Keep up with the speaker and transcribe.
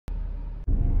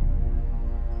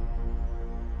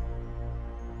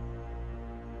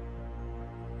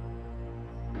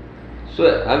So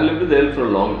I've lived with AIRLIFT for a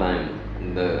long time.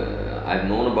 I've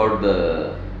known about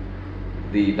the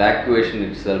evacuation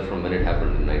itself from when it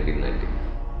happened in 1990.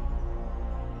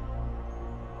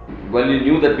 Well, you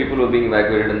knew that people were being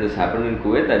evacuated and this happened in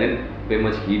Kuwait. I didn't pay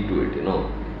much heed to it,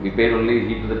 We paid only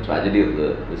heed to the tragedy of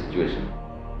the situation.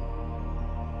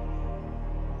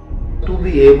 To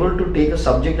be able to take a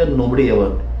subject that nobody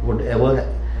would ever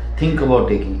think about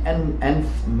taking and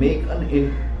make a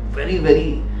very,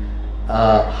 very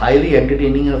highly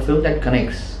entertaining a film that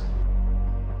connects.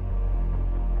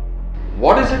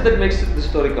 What is it that makes the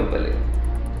story compelling?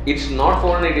 It's not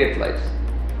 488 flights.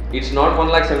 It's not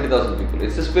 1,70,000 people.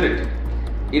 It's the spirit.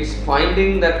 It's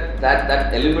finding that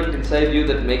element inside you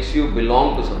that makes you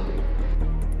belong to something.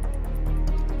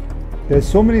 There's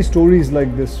so many stories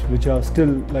like this which are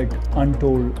still like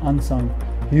untold, unsung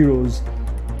heroes.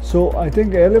 So I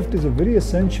think AIRLIFT is a very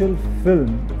essential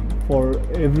film for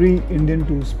every Indian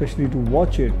to especially to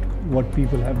watch it, what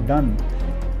people have done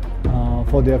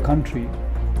for their country.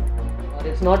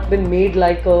 It's not been made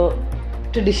like a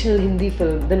traditional Hindi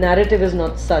film. The narrative is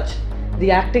not such.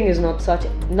 The acting is not such.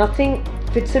 Nothing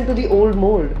fits into the old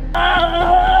mold.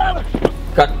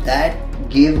 That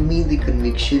gave me the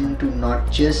conviction to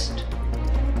not just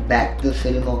back the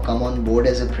film or come on board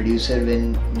as a producer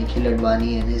when Nikhil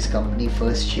Advani and his company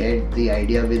first shared the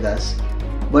idea with us,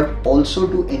 but also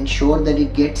to ensure that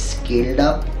it gets scaled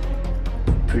up,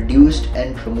 produced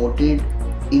and promoted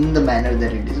in the manner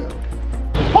that it deserved.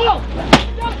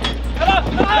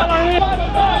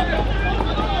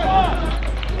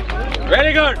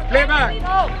 Very good. Playback.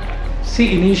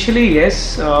 See, initially,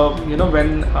 yes.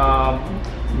 When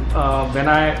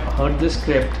I heard the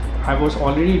script, I was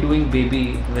already doing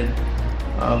Baby with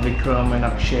Vikram and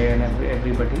Akshay and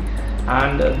everybody.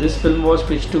 And this film was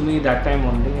pitched to me that time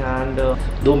only. And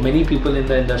though many people in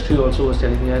the industry also was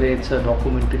telling me, it's a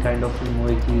documentary kind of film,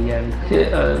 and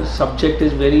subject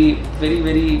is very, very,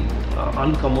 very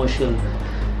uncommercial.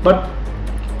 But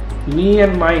me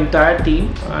and my entire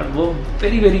team were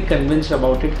very, very convinced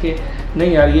about it that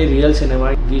nahi yaar, ye real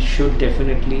cinema, we should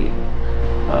definitely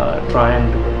try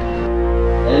and do it.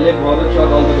 AIRLIFT Movies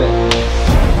shot all the way.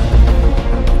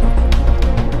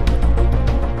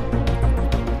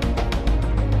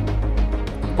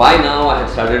 By now I had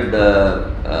started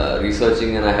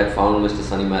researching, and I had found Mr.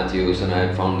 Sunny Matthews, and I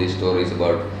had found these stories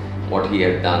about what he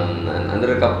had done, and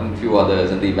there are a few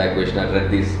others, and the evacuation. I read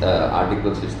these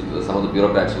articles which some of the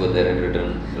bureaucrats who were there and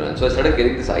written. And so I started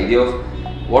getting this idea of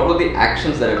what were the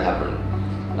actions that had happened.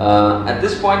 At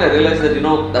this point I realized that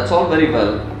that's all very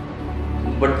well,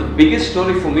 but the biggest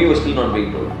story for me was still not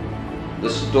being told. The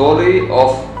story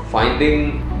of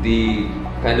finding the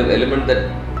kind of element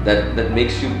that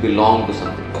makes you belong to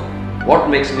something. What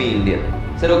makes me Indian?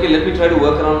 I said, okay, let me try to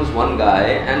work around this one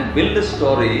guy and build a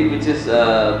story which is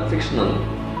fictional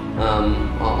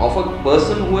of a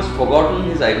person who has forgotten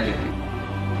his identity.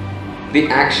 The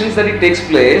actions that he takes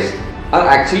place are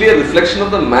actually a reflection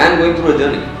of the man going through a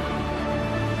journey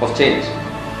of change.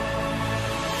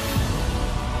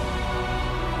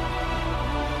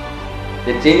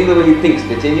 They're changing the way he thinks,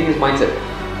 they're changing his mindset.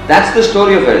 That's the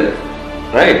story of AIRLIFT,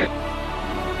 right?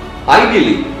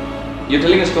 Ideally, you're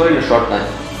telling a story in a short time.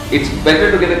 It's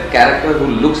better to get a character who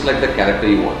looks like the character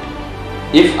you want.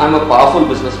 If I'm a powerful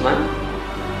businessman,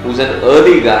 who's an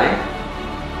early guy,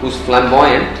 who's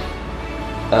flamboyant,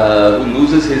 who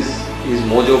loses his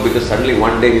mojo because suddenly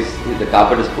one day the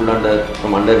carpet is pulled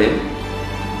from under him,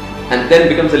 and then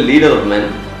becomes a leader of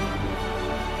men.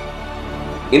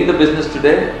 In the business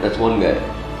today, that's one guy,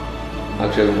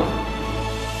 Akshay Kumar.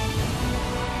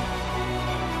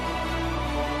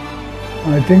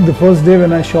 I think the first day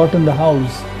when I shot in the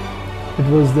house, it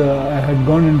was I had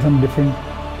gone in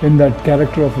in that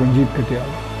character of Ranjit Katyal.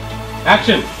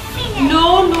 Action!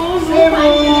 No.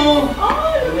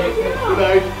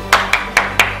 Right.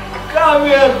 Come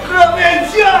here,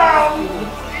 jump!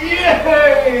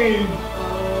 Yay!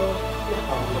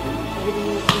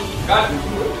 Cut!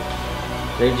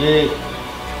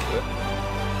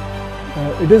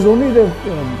 It is only the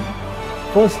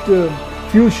first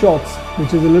few shots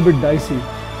which is a little bit dicey.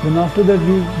 Then after that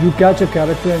you catch a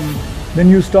character and then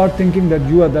you start thinking that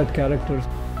you are that character.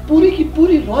 पूरी की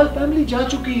पूरी royal family जा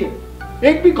चुकी है.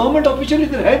 एक भी government official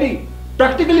इधर है नहीं.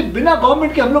 प्रैक्टिकली बिना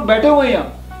गवर्नमेंट के हम लोग बैठे हुए हैं यहाँ.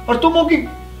 और तुम हो कि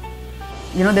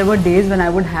there were days when I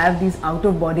would have these out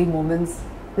of body moments,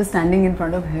 just standing in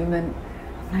front of him and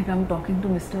like I'm talking to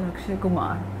Mr. Akshay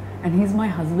Kumar and he's my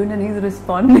husband and he's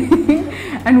responding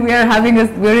and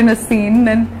we're in a scene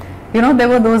and you know, there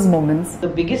were those moments. The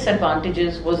biggest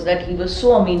advantages was that he was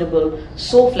so amenable,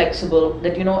 so flexible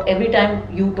that, you know, every time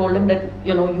you told him that,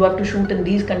 you know, you have to shoot in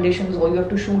these conditions or you have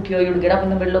to shoot here, you have to get up in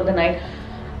the middle of the night,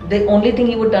 the only thing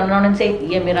he would turn around and say,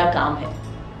 "Ye mera kaam hai.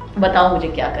 Batao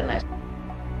mujhe kya karna hai."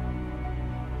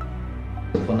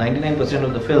 For 99%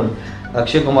 of the film,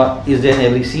 Akshay Kumar is there in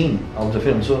every scene of the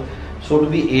film. So to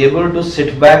be able to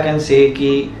sit back and say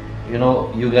ki, you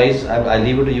know, you guys, I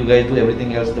leave it to you guys, do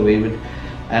everything else the way it,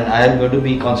 and I am going to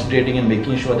be concentrating and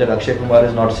making sure that Akshay Kumar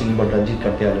is not singing but Ranjit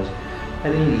Katiyar is. I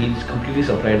think he's completely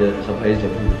surprised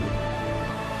everybody.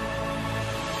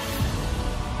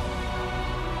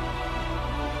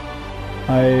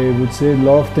 I would say a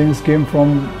lot of things came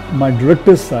from my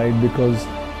director's side because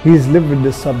he's lived with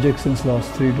this subject since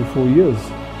last 3 to 4 years.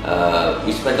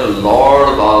 We spent a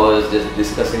lot of hours just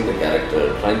discussing the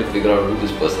character, trying to figure out who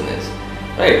this person is,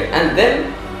 right? And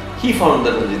then he found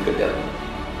that Ranjit Katiyar,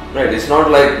 right? It's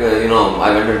not like you know, I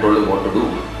went and told him what to do,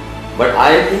 but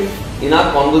I think in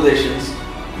our conversations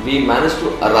we managed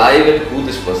to arrive at who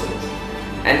this person is,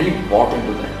 and he bought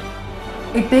into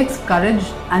that. It takes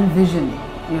courage and vision,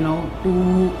 you know, to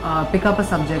pick up a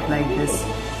subject like this,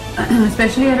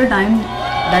 especially at a time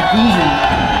that he's in.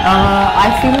 I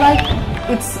feel like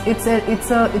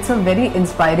it's a very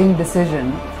inspiring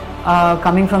decision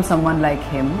coming from someone like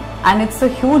him, and it's a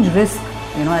huge risk,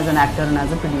 you know, as an actor and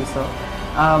as a producer.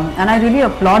 And I really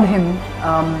applaud him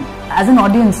as an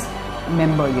audience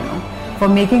member, you know, for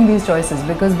making these choices,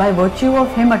 because by virtue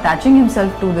of him attaching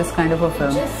himself to this kind of a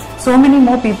film, so many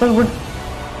more people would,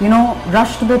 you know,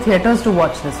 rush to the theatres to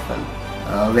watch this film.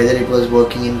 Whether it was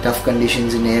working in tough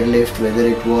conditions in Airlift, whether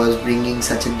it was bringing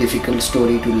such a difficult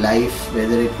story to life,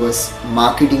 whether it was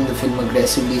marketing the film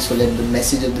aggressively so that the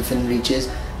message of the film reaches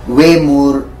way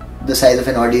more the size of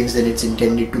an audience than it's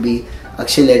intended to be,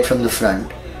 Akshay led from the front.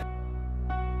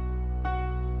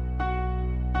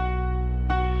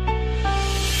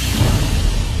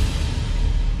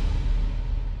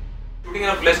 Shooting in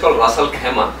a place called Ras Al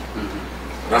Khaimah.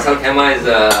 Ras Al Khaimah is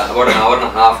about an hour and a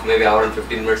half, maybe hour and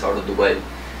 15 minutes out of Dubai.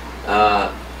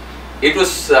 It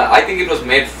was, I think it was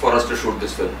made for us to shoot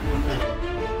this film.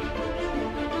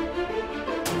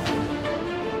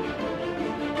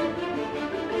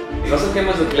 Ras Al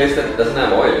Khaimah is a place that doesn't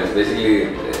have oil. It's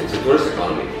basically, it's a tourist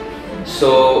economy.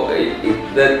 So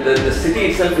the city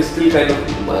itself is still kind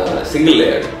of single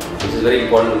layered, which is very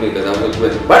important to me because I was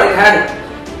with Kuwait. But it had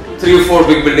 3 or 4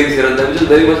 big buildings here and there, which is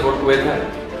very much what Kuwait had.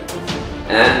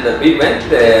 And we went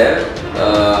there,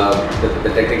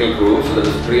 the technical crew, so there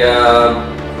was Priya,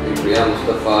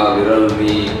 Mustafa, Viral,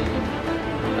 me,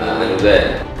 and Uday.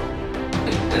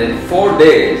 And in 4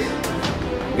 days,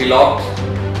 we locked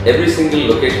every single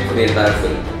location for the entire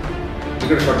film. We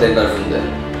could have shot the entire film there.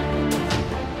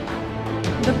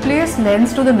 The place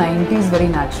lends to the 90s very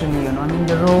naturally, you know, I mean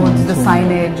the roads, the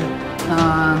signage,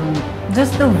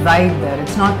 just the vibe there.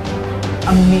 It's not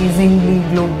amazingly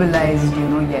globalized, you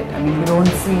know, yet. I mean, you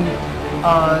don't see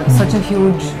such a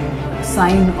huge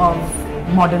sign of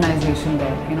modernization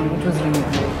there, you know, which was really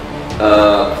great.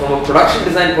 From a production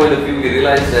design point of view, we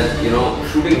realized that, you know,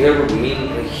 shooting here would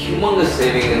mean a humongous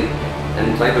saving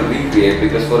and trying to recreate,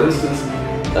 because for instance,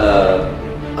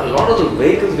 a lot of the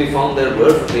vehicles we found there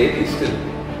were from the 80s still.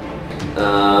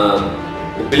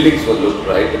 The buildings were looked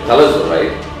right, the colors were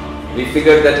right. We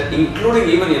figured that including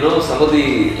even, you know, some of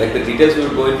the, like the details we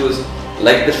would go into is,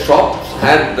 like the shops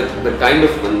had the kind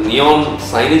of neon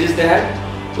signages they had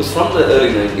was from the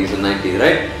early 90s and 90s,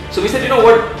 right? So we said, you know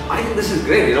what, I think this is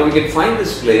great, you know, we can find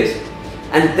this place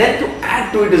and then to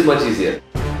add to it is much easier.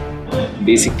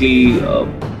 Basically,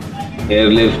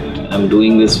 Airlift, I'm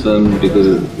doing this film because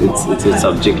it's a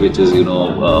subject which is, you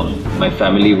know, my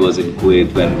family was in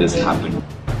Kuwait when this happened.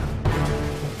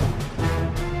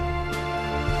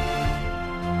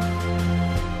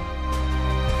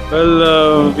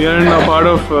 Well, we are in a part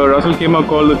of Ras Al Khaimah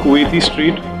called the Kuwaiti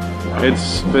Street.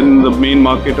 It's been the main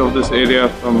market of this area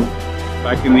from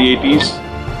back in the 80s.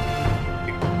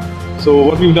 So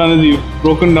what we've done is we've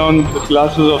broken down the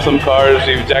glasses of some cars,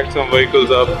 we've jacked some vehicles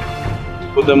up,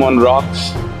 put them on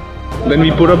rocks. Then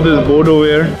we put up this board over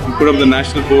here, we put up the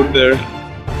national board there,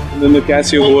 and then the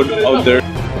Casio board out there.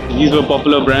 These were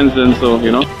popular brands then, so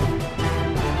you know.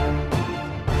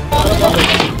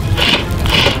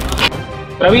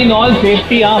 Praveen, all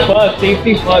safety first,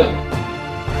 safety first.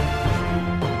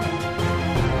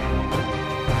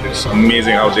 It's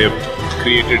amazing how they've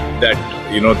created that,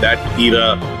 you know, that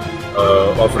era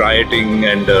of rioting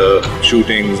and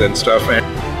shootings and stuff. And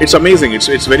it's amazing.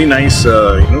 It's very nice,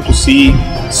 you know, to see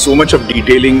so much of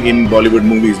detailing in Bollywood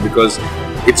movies because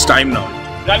it's time now.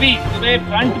 Ravi, तुम्हें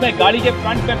front में गाड़ी के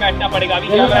front में बैठना पड़ेगा. अभी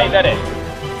camera इधर है.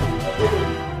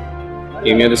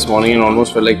 Came here this morning and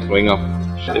almost felt like throwing up.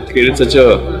 They created such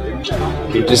a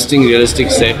interesting,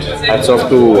 realistic set. Hats off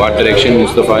to art direction.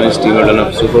 Mustafa and his team have done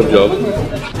a superb job.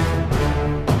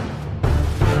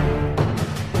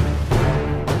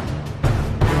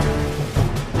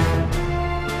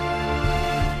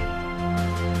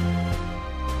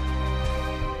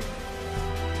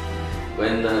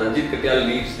 When Ranjit Katyal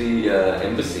leaves the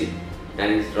embassy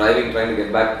and he's driving, trying to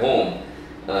get back home,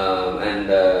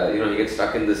 he gets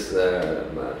stuck in this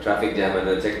traffic jam at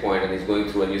a checkpoint, and he's going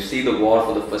through, and you see the war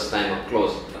for the first time up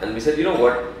close. And we said, you know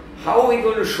what? How are we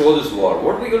going to show this war?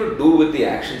 What are we going to do with the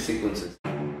action sequences?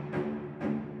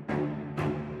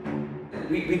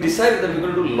 We decided that we're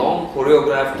going to do long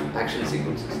choreographed action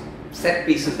sequences, set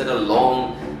pieces that are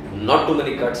long, not too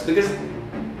many cuts, because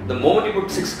the moment you put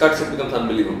 6 cuts, it becomes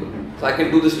unbelievable. So I can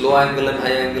do this low angle and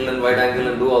high angle and wide angle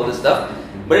and do all this stuff,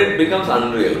 but it becomes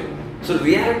unreal. So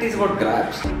reality is about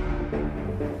grabs.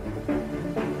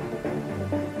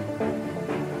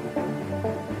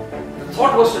 The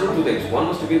thought was to do 2 things. One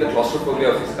was to be in the claustrophobia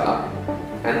of his car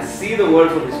and see the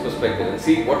world from his perspective and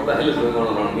see what the hell is going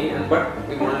on around me, but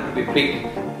we wanted it to be big.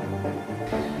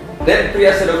 Then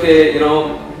Priya said, okay,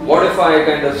 what if I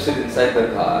kind of sit inside the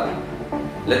car,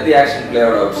 let the action play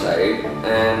out outside,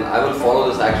 and I will follow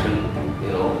this action,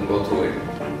 and go through it.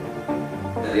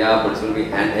 Yeah, but it's going to be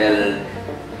handheld.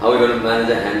 How are you going to manage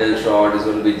a handheld shot? It's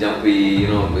going to be jumpy,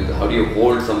 how do you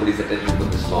hold somebody's attention for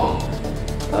this long?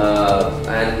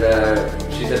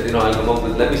 She said, I'll come up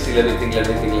with, let me think.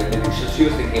 She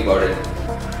was thinking about it.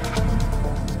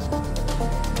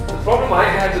 The problem I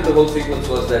had with the whole sequence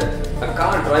was that a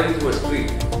car driving through a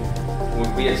street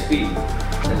would be at speed,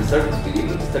 at a certain speed,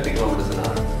 even 30 kilometers an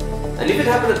hour. And if it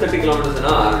happened at 30 kilometers an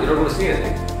hour, you're not going to see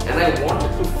anything. And I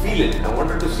wanted to feel it. I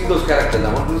wanted to see those characters.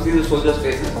 I wanted to see the soldiers'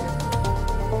 faces.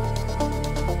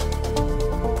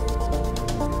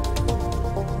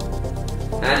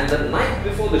 And the night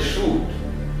before the shoot,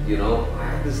 I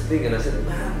had this thing and I said,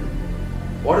 man,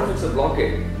 what if it's a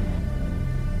blockade?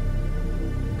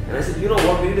 And I said, you know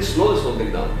what, we need to slow this whole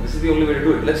thing down. This is the only way to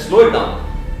do it. Let's slow it down.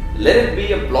 Let it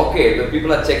be a blockade where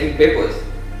people are checking papers.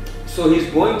 So he's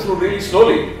going through really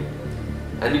slowly.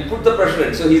 And you put the pressure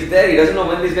in. So he's there, he doesn't know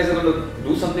when these guys are going to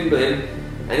do something to him.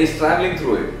 And he's traveling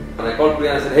through it. And I called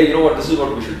Priya and I said, hey, you know what, this is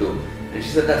what we should do. And she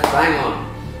said, that's bang on.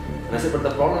 And I said, but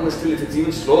the problem is still, if it's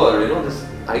even slower, this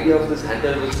idea of this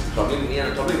handle was troubling me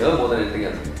and troubling her more than anything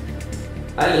else.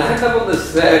 I land up on the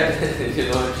set,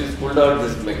 she's pulled out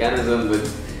this mechanism with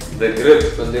the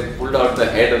grip, and they pulled out the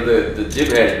head of the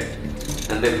jib head,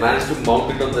 and they managed to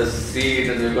mount it on the seat,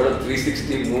 and we've got a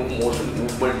 360 motion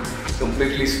movement,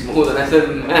 completely smooth. And I said,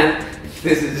 man,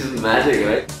 this is just magic,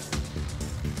 right?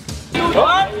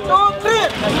 1, 2,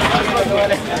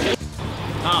 3.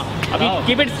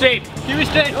 Keep it straight. Keep it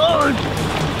straight.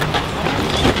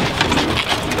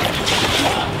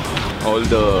 All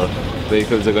the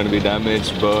vehicles are going to be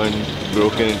damaged, burned,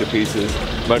 broken into pieces,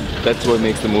 but that's what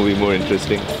makes the movie more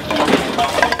interesting.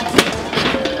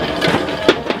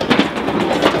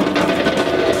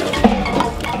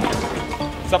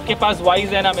 सबके पास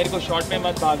wise है ना, मेरे को shot में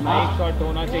मत भागना, एक shot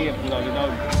होना चाहिए पूरा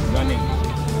without running.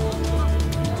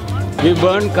 We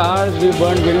burn cars, we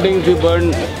burn buildings, we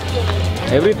burn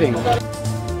everything.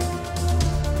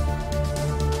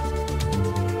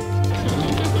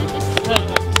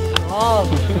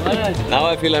 Now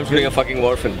I feel I'm shooting a fucking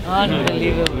war film.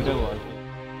 Unbelievable.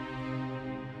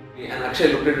 And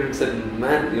Akshay looked at it and said,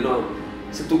 man, he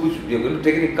said, you're going to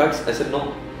take any cuts? I said,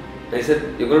 no. And he said,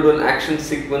 you're going to do an action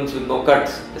sequence with no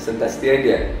cuts. I said, that's the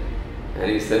idea. And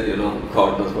he said,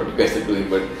 God knows what you guys are doing,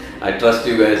 but I trust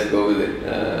you guys, go with it.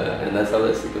 And that's how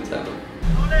the sequence happened.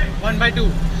 1 by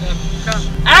 2.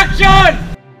 Action!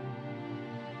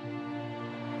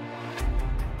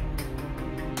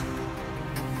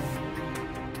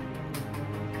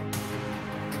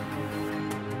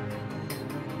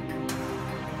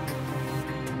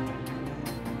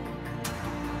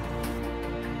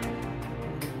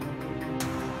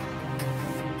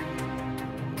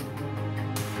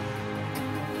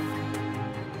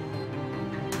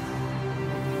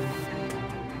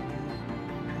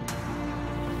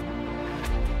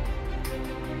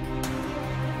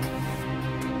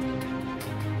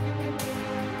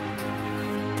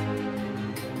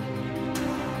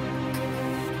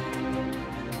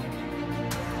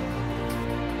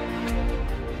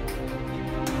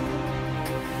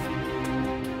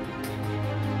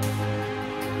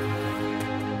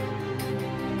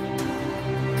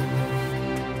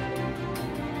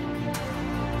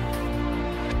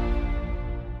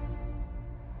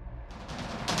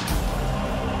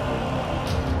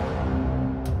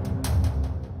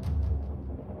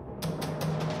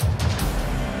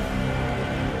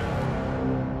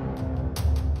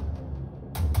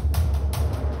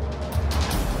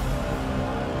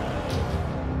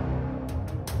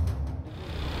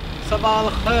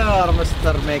 Sabah al-khair,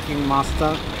 Mr. Making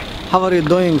Master. How are you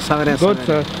doing, Savare? Good,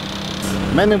 sir.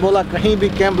 मैंने बोला कहीं भी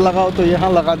camp लगाओ तो यहाँ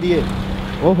लगा दिए.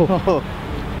 Oh.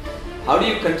 How do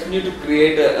you continue to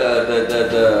create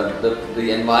the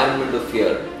environment of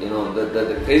fear? You know,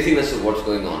 the craziness of what's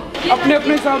going on. अपने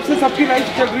अपने हिसाब से सबकी लाइफ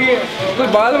चल रही है. कोई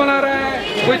बाल बना रहा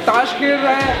है, कोई ताश खेल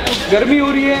रहा है, गर्मी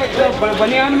हो रही है,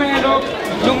 बनियान में है लोग,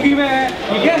 लुंगी में है,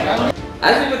 ठीक है?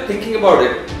 As we were thinking about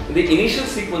it, the initial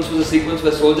sequence was a sequence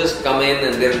where soldiers come in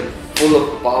and they're full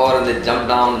of power and they jump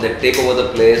down and they take over the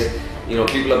place. You know,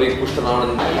 people are being pushed around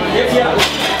and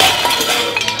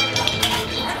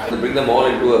they bring them all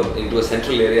into a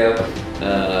central area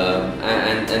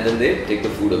and then they take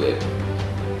the food away.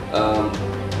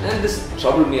 And this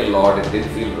troubled me a lot. It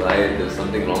didn't feel right. There was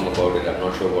something wrong about it. I'm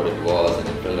not sure what it was, and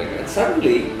it felt like that.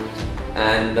 Suddenly,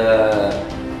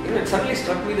 it suddenly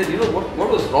struck me that what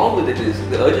was wrong with it is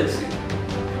the urgency.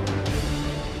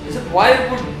 I said, why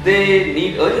would they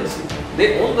need urgency?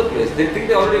 They own the place. They think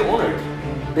they already own it.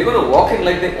 They're going to walk in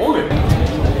like they own it.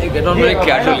 They get on very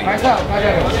casually.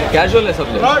 Casual है सब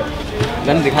लोग.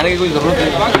 Gun दिखाने की कोई ज़रूरत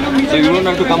नहीं. So you don't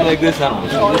have to come like this and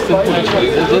just simple.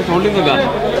 You're just holding the gun.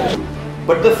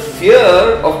 But the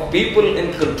fear of people in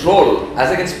control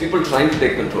as against people trying to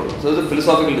take control. So it's a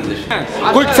philosophical decision.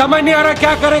 कुछ समझ नहीं आ रहा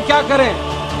क्या करें.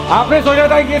 आपने सोचा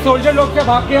था कि ये सोल्जर लोग से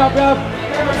भाग के यहाँ पे आप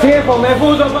सेफ हो,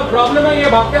 महफूज हो, पर प्रॉब्लम है ये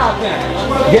भाग के आते हैं.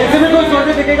 जैसे भी कोई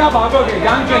सोल्जर दिखेगा भागोगे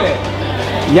जान के लिए.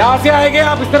 यहाँ से आएंगे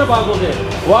आप इस तरह भागोगे,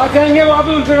 वहाँ से आएंगे वहाँ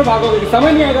पे उस तरह भागोगे.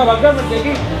 समझ नहीं आएगा भगदड़ मच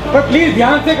जाएगी. पर प्लीज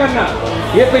ध्यान से करना.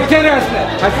 ये पिक्चर है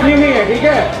असली नहीं है, ठीक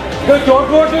है? तो चोट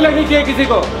वोट नहीं लगनी चाहिए किसी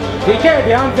को, ठीक है?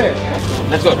 ध्यान से.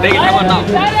 Let's go. Take it. Come on now.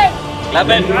 Clap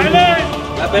in.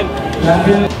 Clap in.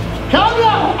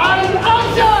 Camera and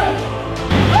action.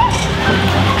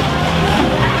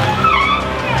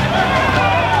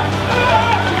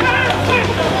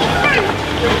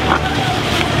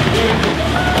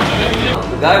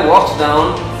 The guy walks down,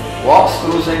 walks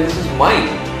through saying, this is mine.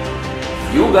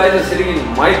 You guys are sitting in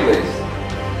my place.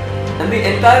 And the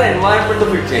entire environment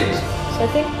of it changed. So I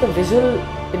think the visual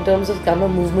in terms of camera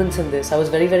movements in this, I was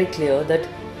very, very clear that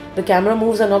the camera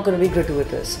moves are not going to be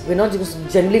gratuitous. We're not just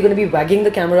generally going to be wagging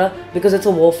the camera because it's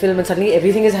a war film and suddenly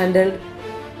everything is handheld.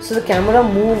 So the camera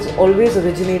moves always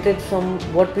originated from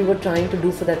what we were trying to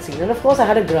do for that scene. And of course I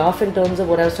had a graph in terms of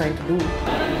what I was trying to do.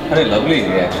 Very lovely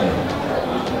reaction.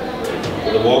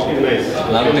 The walk is nice.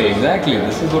 Lovely, exactly.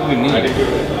 This is what we need.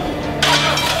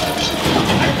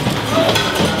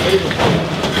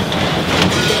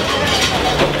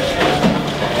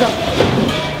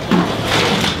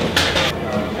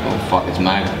 Oh fuck, it's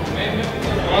mad.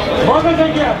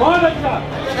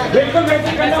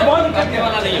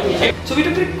 So we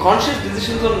took very conscious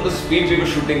decisions on the speed we were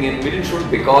shooting in. We didn't shoot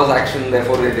because action,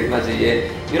 therefore dikhna chahiye.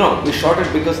 You know, we shot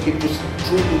it because it was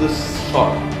true to the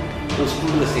shot. It was true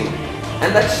to the scene.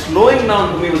 And that slowing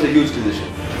down to me was a huge decision.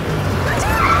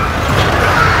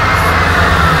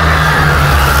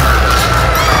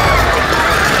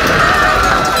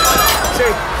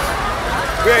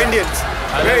 We are Indians.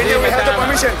 We are Indian. We have the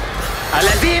permission.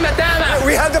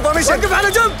 We have the permission.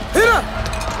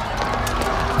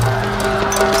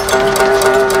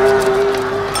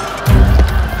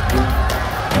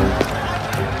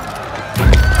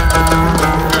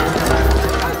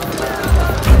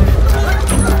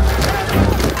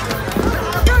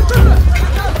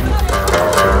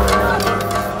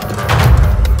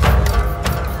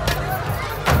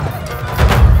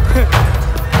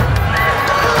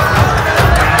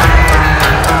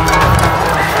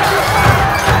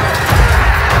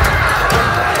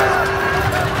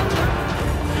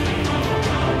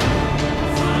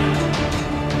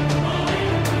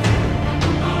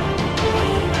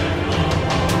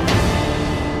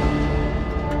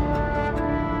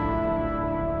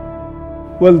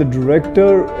 Well, the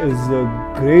director is a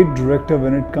great director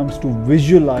when it comes to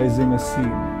visualizing a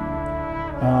scene.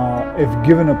 If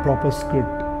given a proper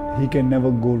script, he can never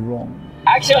go wrong.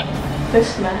 Action!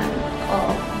 This man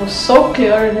was so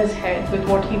clear in his head with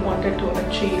what he wanted to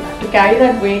achieve. To carry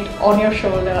that weight on your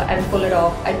shoulder and pull it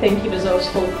off, I think he deserves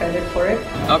full credit for it.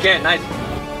 Okay, nice.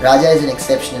 Raja is an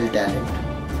exceptional talent.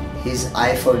 His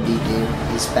eye for detail,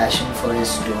 his passion for his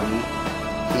story,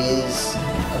 his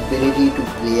ability to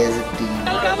play as a team.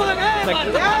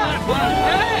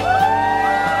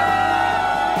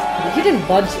 He didn't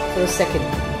budge for a second.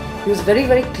 He was very,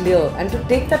 very clear, and to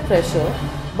take that pressure,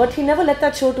 but he never let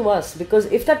that show to us, because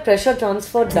if that pressure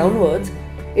transferred downwards,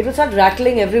 it would start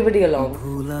rattling everybody along.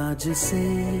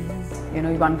 You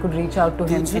know, one could reach out to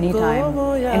him anytime,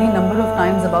 any number of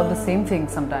times about the same thing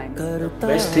sometimes.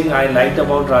 Best thing I liked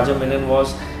about Raja Menon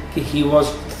was he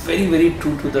was very, very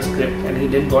true to the script, and he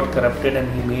didn't got corrupted, and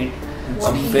he made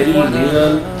a very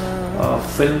real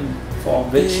film for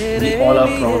which we all are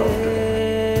proud of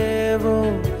today.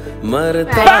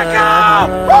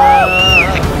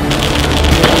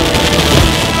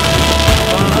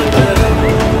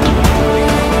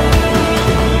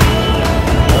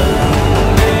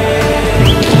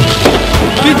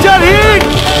 Picture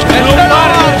hit!